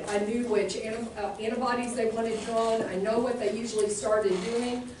wanted. I knew which antibodies they wanted drawn. I know what they usually started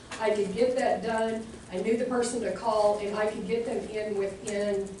doing. I could get that done. I knew the person to call, and I could get them in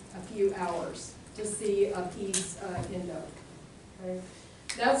within a few hours to see a peds endo. Okay?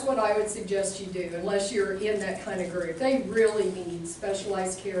 That's what I would suggest you do, unless you're in that kind of group. They really need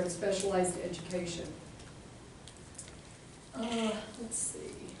specialized care and specialized education. Let's see.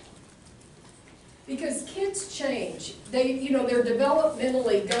 Because kids change. They're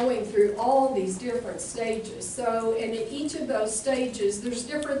developmentally going through all these different stages. So, and in each of those stages, there's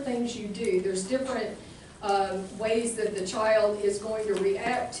different things you do. There's different ways that the child is going to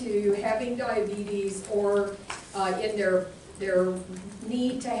react to having diabetes, or in their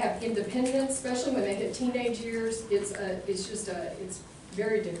need to have independence, especially when they hit teenage years. It's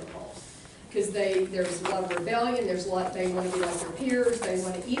very difficult. Because there's a lot of rebellion, there's a lot, they want to be like their peers, they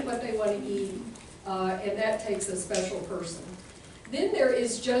want to eat what they want to eat. And that takes a special person. Then there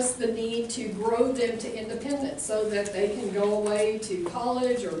is just the need to grow them to independence so that they can go away to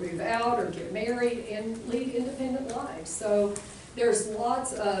college or move out or get married and lead independent lives. So there's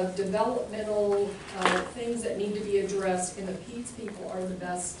lots of developmental things that need to be addressed, and the PEDS people are the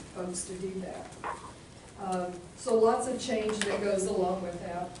best folks to do that. So lots of change that goes along with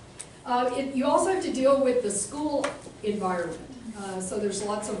that. You also have to deal with the school environment. So there's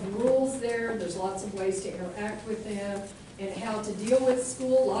lots of rules there, there's lots of ways to interact with them, and how to deal with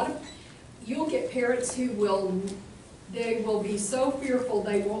school. You'll get parents who will be so fearful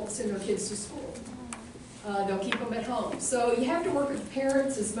they won't send their kids to school. They'll keep them at home. So you have to work with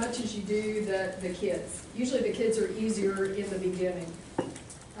parents as much as you do the kids. Usually the kids are easier in the beginning.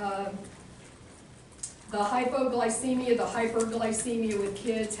 The hypoglycemia, the hyperglycemia with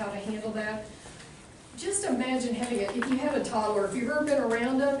kids, how to handle that. Just imagine if you have a toddler, if you've ever been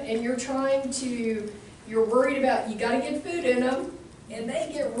around them and you're worried about, you gotta get food in them, and they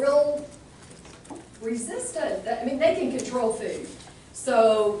get real resistant. I mean, they can control food.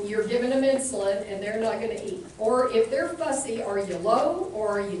 So you're giving them insulin and they're not gonna eat. Or if they're fussy, are you low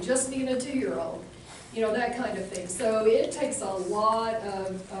or are you just being a 2-year-old? You know, that kind of thing. So it takes a lot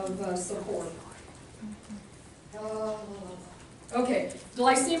of support. Okay,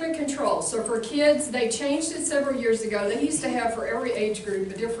 glycemic control. So for kids, they changed it several years ago. They used to have for every age group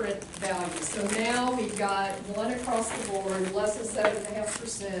a different value. So now we've got one across the board, less than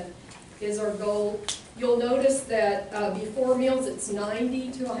 7.5% is our goal. You'll notice that before meals it's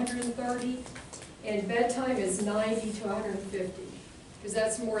 90 to 130, and bedtime is 90 to 150, because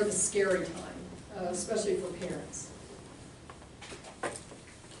that's more the scary time, especially for parents.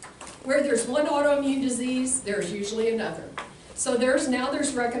 Where there's one autoimmune disease, there's usually another. So there's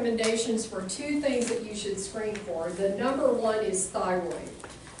recommendations for 2 things that you should screen for. The number 1 is thyroid.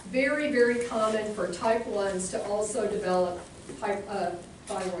 Very, very common for type 1s to also develop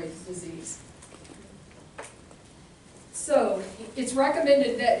thyroid disease. So it's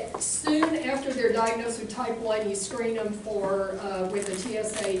recommended that soon after they're diagnosed with type 1, you screen them with the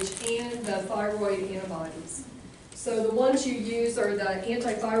TSH and the thyroid antibodies. So the ones you use are the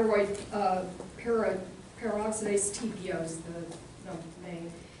antithyroid peroxidase TPOs, the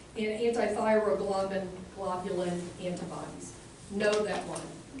name, and antithyroglobulin antibodies. Know that one.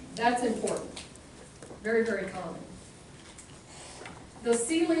 That's important. Very, very common. The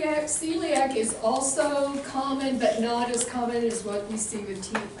celiac is also common, but not as common as what we see with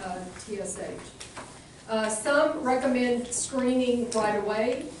TSH. Some recommend screening right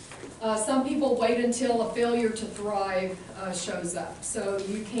away. Some people wait until a failure to thrive shows up. So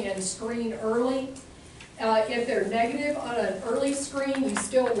you can screen early. If they're negative on an early screen, you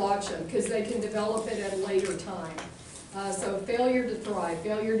still watch them because they can develop it at a later time. So failure to thrive,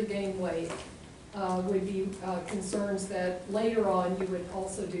 failure to gain weight would be concerns that later on you would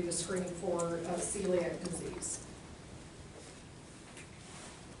also do the screening for celiac disease.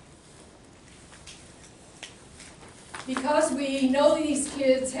 Because we know these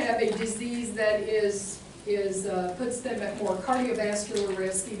kids have a disease that puts them at more cardiovascular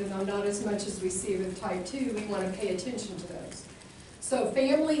risk, even though not as much as we see with type 2, we want to pay attention to those. So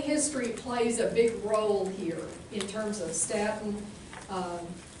family history plays a big role here in terms of statin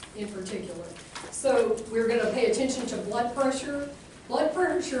in particular. So we're going to pay attention to blood pressure. Blood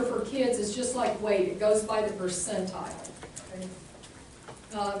pressure for kids is just like weight. It goes by the percentile. Okay?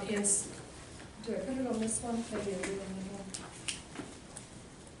 Do I put it on this one? Maybe I do on that one.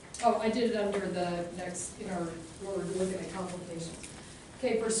 Oh, I did it under the next, we're looking at complications.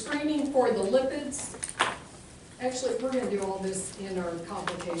 Okay, for screening for the lipids, actually, we're gonna do all this in our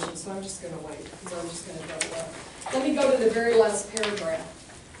complications, so I'm just gonna wait, because I'm just gonna go left. Let me go to the very last paragraph.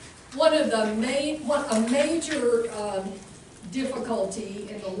 A major difficulty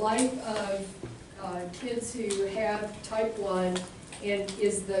in the life of kids who have type 1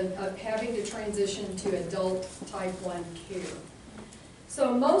 is having to transition to adult type 1 care.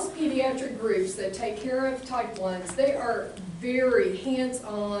 So most pediatric groups that take care of type 1s, they are very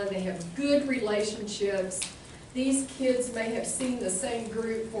hands-on, they have good relationships. These kids may have seen the same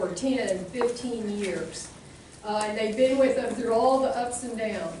group for 10, 15 years. And they've been with them through all the ups and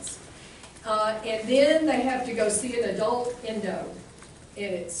downs. And then they have to go see an adult endo.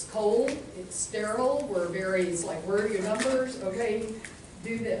 And it's cold, it's sterile, it's like, where are your numbers? Okay,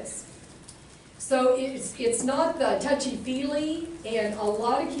 do this. So it's not the touchy-feely, and a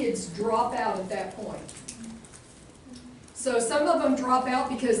lot of kids drop out at that point. So some of them drop out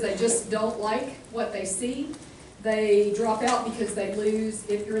because they just don't like what they see. They drop out because they lose,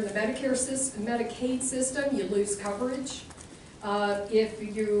 if you're in the Medicaid system, you lose coverage. If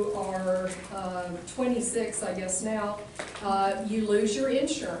you are 26, I guess now, you lose your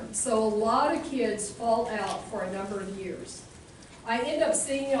insurance. So a lot of kids fall out for a number of years. I end up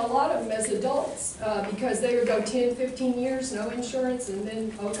seeing a lot of them as adults because they would go 10, 15 years, no insurance, and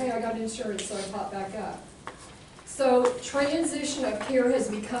then, okay, I got insurance, so I pop back up. So transition of care has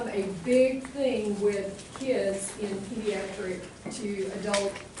become a big thing with kids in pediatric to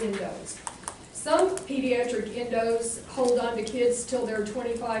adult endos. Some pediatric endos hold on to kids till they're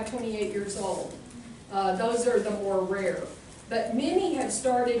 25, 28 years old. Those are the more rare. But many have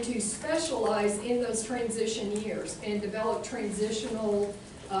started to specialize in those transition years and develop transitional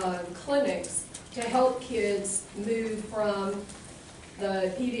clinics to help kids move from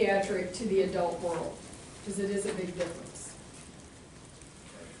the pediatric to the adult world, because it is a big difference.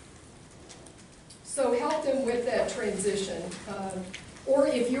 So help them with that transition. Or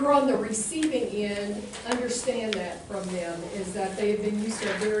if you're on the receiving end, understand that from them, is that they've been used to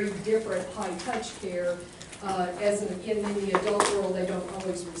a very different high-touch care. In the adult world, they don't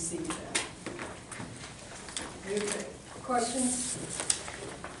always receive that. Okay. Questions?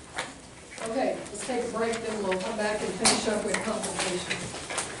 Okay, let's take a break, then we'll come back and finish up with complications.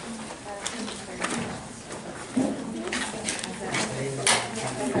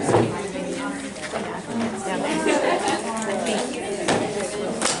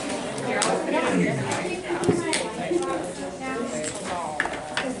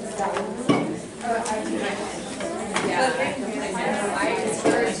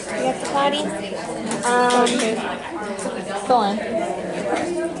 You have the potty? Go on.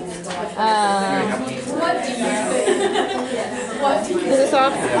 What do you think? Is this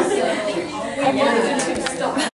off? We wanted to